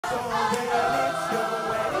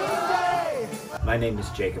My name is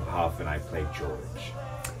Jacob Hoff, and I play George.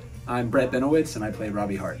 I'm Brett Benowitz, and I play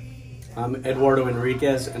Robbie Hart. I'm Eduardo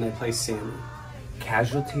Enrikez, and I play Sammy.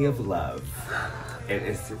 Casualty of Love. It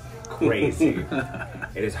is crazy.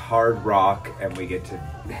 It is hard rock, and we get to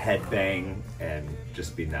headbang and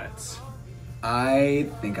just be nuts. I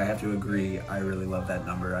think I have to agree. I really love that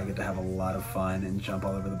number. I get to have a lot of fun and jump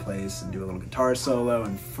all over the place and do a little guitar solo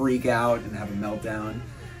and freak out and have a meltdown.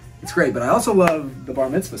 It's great, but I also love the bar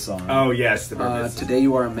mitzvah song. Oh yes, the bar mitzvah. Today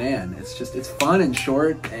You Are a Man. It's fun and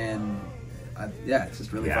short, and yeah, it's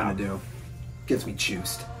just really fun to do. Gets me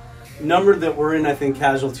juiced. Number that we're in, I think,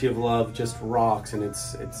 Casualty of Love just rocks, and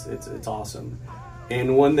it's awesome.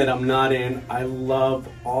 And one that I'm not in, I love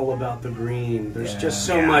All About the Green. There's just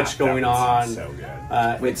so much going on. So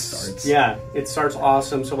good. It starts. Yeah, it starts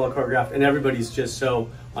awesome, so well choreographed, and everybody's just so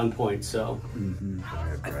on point. So,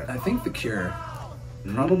 I think The Cure.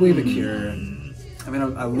 Probably The Cure. I mean,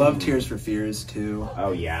 I love Tears for Fears too.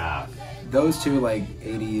 Oh yeah. Those two, like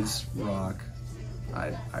 80s rock,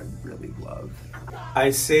 I really love. I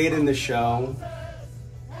say it in the show,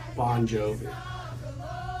 Bon Jovi.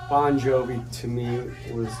 Bon Jovi to me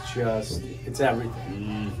was just, it's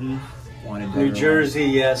everything. New Jersey,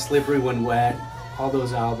 yes, Slippery When Wet, all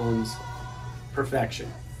those albums,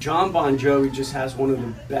 perfection. John Bon Jovi just has one of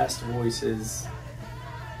the best voices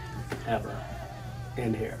ever.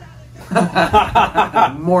 And hair.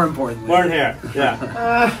 More importantly. More hair,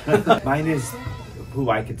 yeah. Mine is who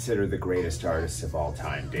I consider the greatest artist of all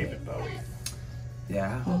time, David Bowie.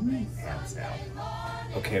 Yeah. Hands down.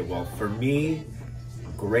 Okay, well, for me,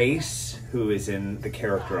 Grace, who is in the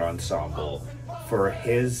character ensemble, for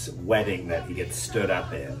his wedding that he gets stood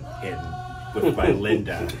up in with by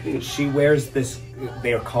Linda, she wears this,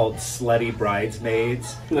 they are called slutty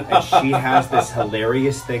bridesmaids, and she has this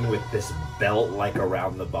hilarious thing with this belt like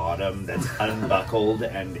around the bottom that's unbuckled,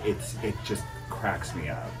 and it just cracks me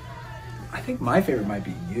up. I think my favorite might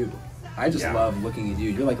be you. I just love looking at you.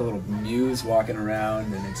 You're like a little muse walking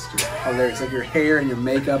around, and it's just hilarious. Like your hair and your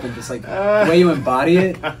makeup and just like the way you embody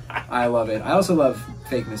it. I love it. I also love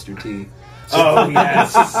fake Mr. T. Oh,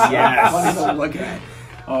 yes, yes. Funny to look at.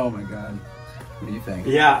 Oh my God. What do you think?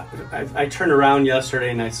 Yeah, I turned around yesterday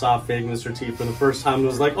and I saw Fake Mr. T for the first time and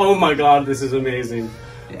was like, oh my God, this is amazing.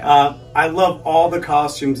 Yeah. I love all the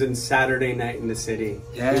costumes in Saturday Night in the City.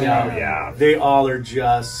 Yeah. You know, Yeah. They all are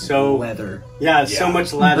just so... leather. Yeah, so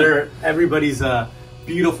much leather. Everybody's a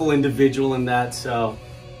beautiful individual in that, so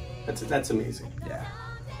that's amazing. Yeah.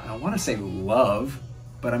 I want to say love,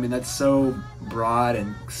 but I mean, that's so broad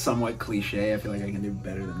and somewhat cliche. I feel like I can do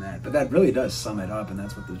better than that. But that really does sum it up, and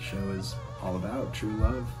that's what the show is all about, true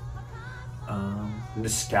love.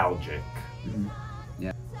 Nostalgic.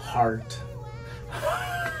 Yeah. Heart.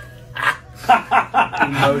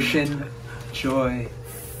 Emotion, joy.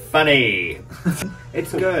 Funny.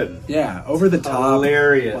 It's good. Yeah, over the top.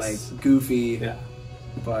 Hilarious. Like, goofy. Yeah.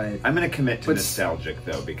 But I'm gonna commit to nostalgic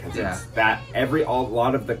though, because it's that a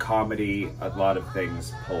lot of the comedy, a lot of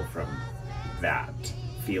things pull from that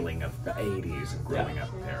feeling of the 80s and growing up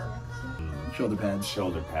there. Shoulder pads.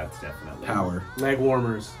 Shoulder pads, definitely. Power. Leg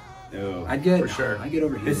warmers. Oh, I'd get, for sure. I'd get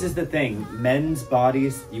over here. This is the thing. Men's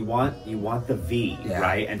bodies, you want the V,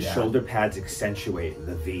 right? And yeah. shoulder pads accentuate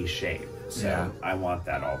the V shape. So I want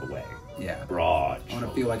that all the way. Yeah. Broad. I want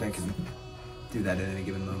to feel like I can do that at any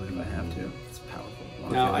given moment if I have to. It's powerful.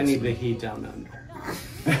 No, I need the heat down under.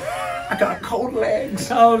 I got cold legs.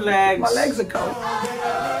 Cold legs. My legs are cold.